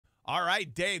All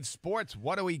right, Dave, sports,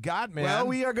 what do we got, man? Well,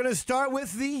 we are going to start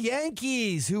with the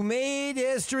Yankees, who made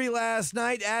history last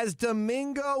night as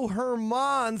Domingo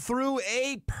Germán threw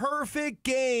a perfect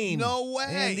game. No way.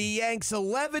 And the Yanks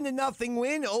 11-0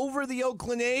 win over the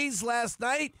Oakland A's last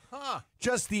night.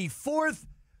 Just the fourth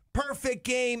perfect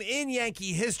game in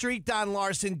Yankee history. Don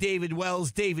Larson, David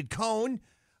Wells, David Cohn,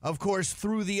 of course,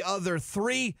 threw the other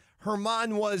three.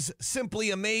 Germán was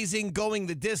simply amazing, going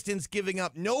the distance, giving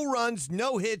up no runs,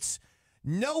 no hits,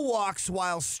 no walks,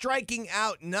 while striking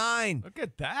out 9. Look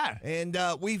at that. And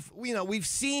we've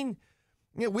seen.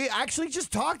 We actually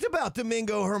just talked about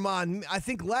Domingo Germán, I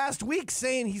think last week,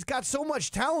 saying he's got so much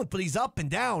talent, but he's up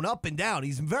and down, up and down.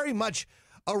 He's very much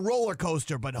a roller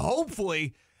coaster, but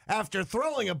hopefully, after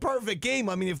throwing a perfect game,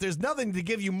 I mean, if there's nothing to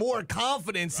give you more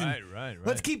confidence, right.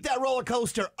 Let's keep that roller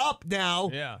coaster up now,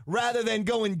 rather than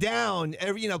going down.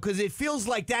 Because it feels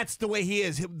like that's the way he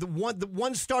is. The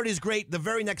one start is great, the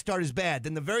very next start is bad.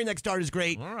 Then the very next start is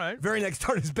great, all right. Very next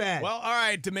start is bad. Well, all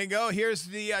right, Domingo. Here's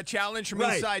the challenge from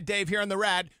Eastside Dave here on the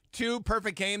Rad. 2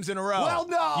 perfect games in a row. Well,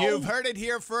 no. You've heard it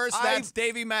here first. That's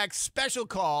Davey Mack's special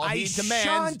call. He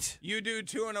demands you do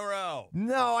 2 in a row.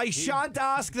 No, I shan't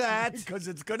ask that. Because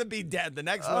it's going to be dead. The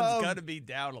next one's going to be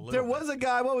down a little There was a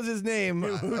guy, what was his name?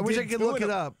 I wish I could look it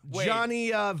up. Wait. Johnny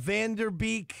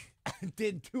Vanderbeek.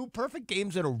 Did 2 perfect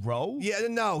games in a row? Yeah,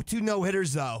 no, 2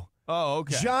 no-hitters, though. Oh,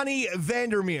 okay. Johnny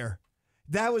Vandermeer.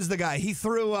 That was the guy. He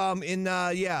threw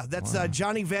that's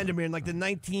Johnny Vandermeer in like the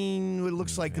it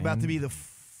looks like about to be the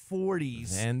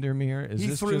 40s. Vandermeer? Is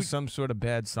this just some sort of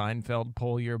bad Seinfeld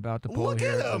poll you're about to pull Look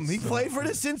here? at him. He played for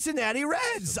the Cincinnati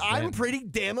Reds. I'm pretty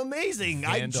damn amazing.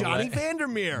 I'm Johnny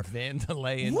Vandermeer.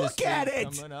 Vandalay Look at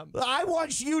it. I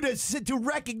want you to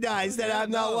recognize that I'm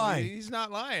not lying. He's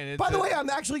not lying. By the way, I'm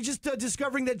actually just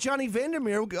discovering that Johnny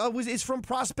Vandermeer is from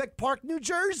Prospect Park, New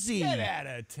Jersey. Get out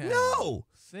of town. No.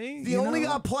 See? The only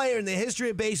player in the history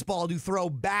of baseball to throw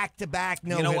back-to-back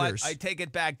no-hitters. You know what? I take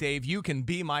it back, Dave. You can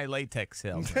be my latex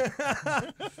salesman.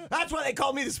 That's why they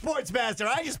call me the sports master.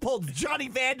 I just pulled Johnny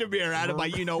Vandermeer out of my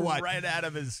you-know-what. Right out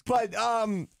of his... But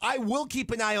I will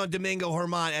keep an eye on Domingo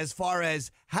Germán as far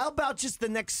as, how about just the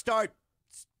next start,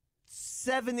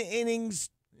 7 innings,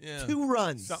 2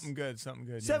 runs. Something good.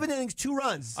 7 innings, 2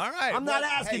 runs. All right. I'm not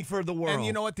asking for the world. And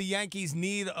you know what? The Yankees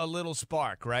need a little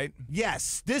spark, right?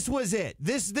 Yes, this was it.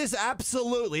 This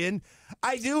absolutely. And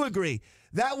I do agree.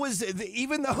 That was,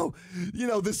 even though,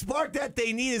 the spark that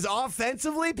they need is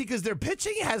offensively, because their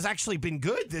pitching has actually been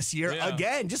good this year.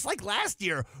 Again, just like last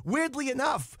year. Weirdly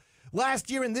enough, last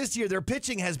year and this year, their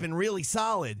pitching has been really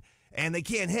solid, and they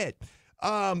can't hit.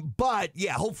 But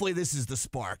yeah, hopefully this is the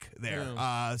spark there.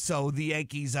 So the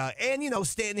Yankees, and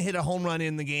Stanton hit a home run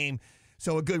in the game.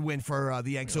 So a good win for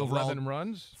the Yanks overall. 11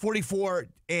 runs? 44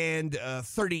 and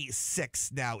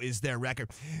 36 now is their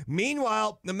record.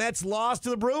 Meanwhile, the Mets lost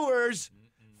to the Brewers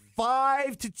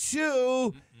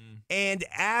 5-2. And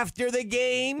after the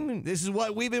game, this is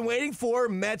what we've been waiting for.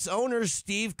 Mets owner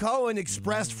Steve Cohen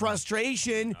expressed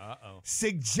frustration,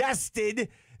 suggested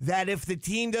that if the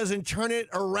team doesn't turn it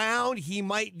around, he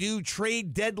might do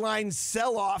trade deadline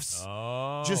sell-offs.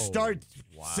 Just start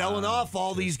selling off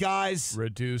all these guys.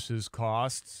 Reduce his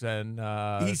costs and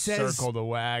he says, circle the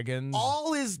wagons.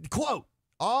 All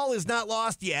is not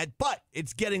lost yet, but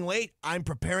it's getting late. I'm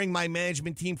preparing my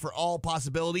management team for all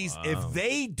possibilities. If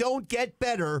they don't get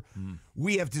better,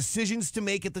 we have decisions to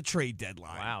make at the trade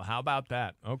deadline. Wow, how about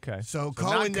that? Okay. So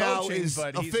Cohen now is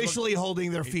officially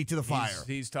holding their feet to the fire.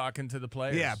 He's talking to the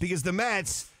players. Yeah, because the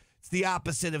Mets, it's the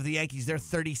opposite of the Yankees. They're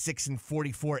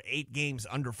 36-44, 8 games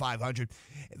under 500.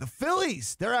 The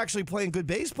Phillies, they're actually playing good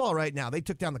baseball right now. They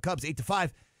took down the Cubs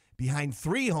 8-5 behind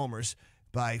 3 homers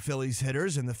by Phillies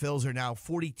hitters, and the Phils are now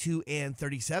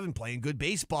 42-37, playing good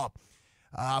baseball.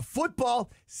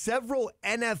 Football, several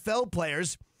NFL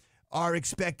players are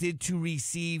expected to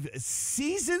receive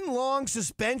season-long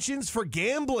suspensions for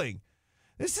gambling.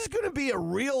 This is going to be a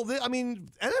real,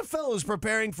 NFL is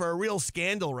preparing for a real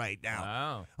scandal right now.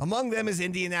 Wow. Among them is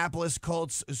Indianapolis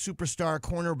Colts superstar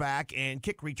cornerback and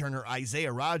kick returner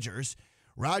Isaiah Rodgers.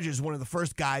 Rodgers is one of the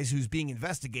first guys who's being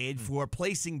investigated for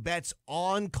placing bets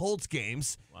on Colts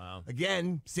games. Wow.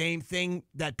 Again, same thing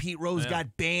that Pete Rose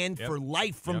got banned for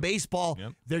life from baseball.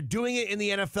 They're doing it in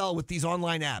the NFL with these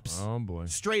online apps. Oh, boy.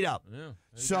 Straight up. Yeah.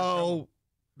 So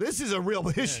this is a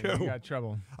real issue. You got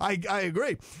trouble. I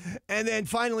agree. And then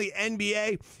finally,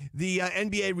 NBA. The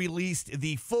NBA released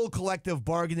the full collective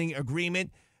bargaining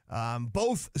agreement.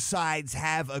 Both sides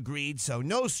have agreed, so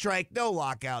no strike, no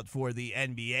lockout for the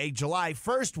NBA. July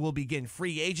 1st will begin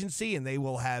free agency, and they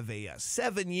will have a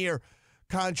 7-year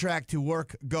contract to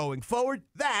work going forward.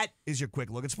 That is your quick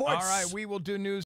look at sports. All right, we will do news.